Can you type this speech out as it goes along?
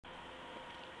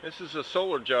This is a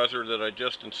Solargizer that I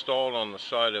just installed on the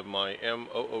side of my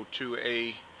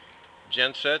MEP002a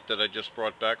Genset that I just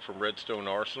brought back from Redstone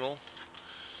Arsenal.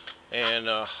 And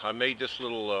I made this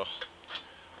little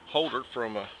holder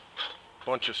from a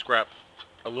bunch of scrap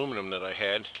aluminum that I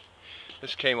had.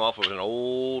 This came off of an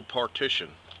old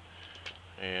partition,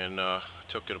 and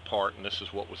took it apart, and this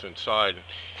is what was inside.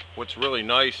 What's really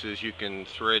nice is you can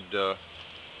thread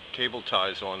cable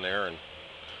ties on there and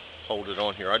hold it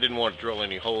on here. I didn't want to drill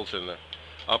any holes in the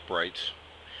uprights,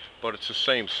 but it's the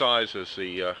same size as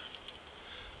the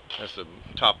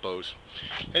top bows.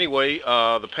 Anyway,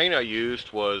 the paint I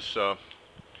used was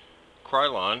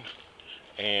Krylon,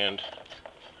 and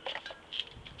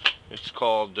it's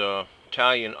called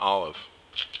Italian Olive.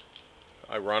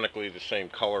 Ironically, the same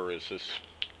color as this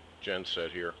Genset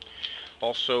here.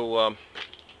 Also, I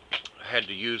had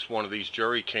to use one of these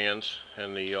jerry cans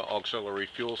and the auxiliary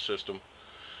fuel system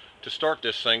to start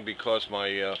this thing because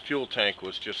my fuel tank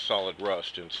was just solid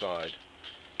rust inside.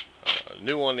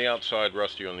 New on the outside,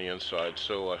 rusty on the inside.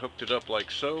 So I hooked it up like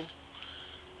so,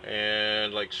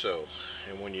 and like so.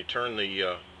 And when you turn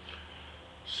the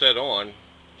set on,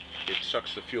 it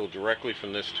sucks the fuel directly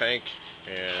from this tank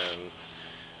and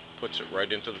puts it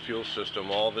right into the fuel system.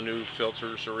 All the new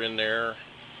filters are in there.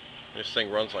 This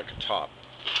thing runs like a top.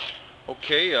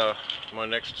 Okay, my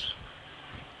next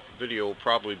video will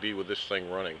probably be with this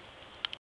thing running.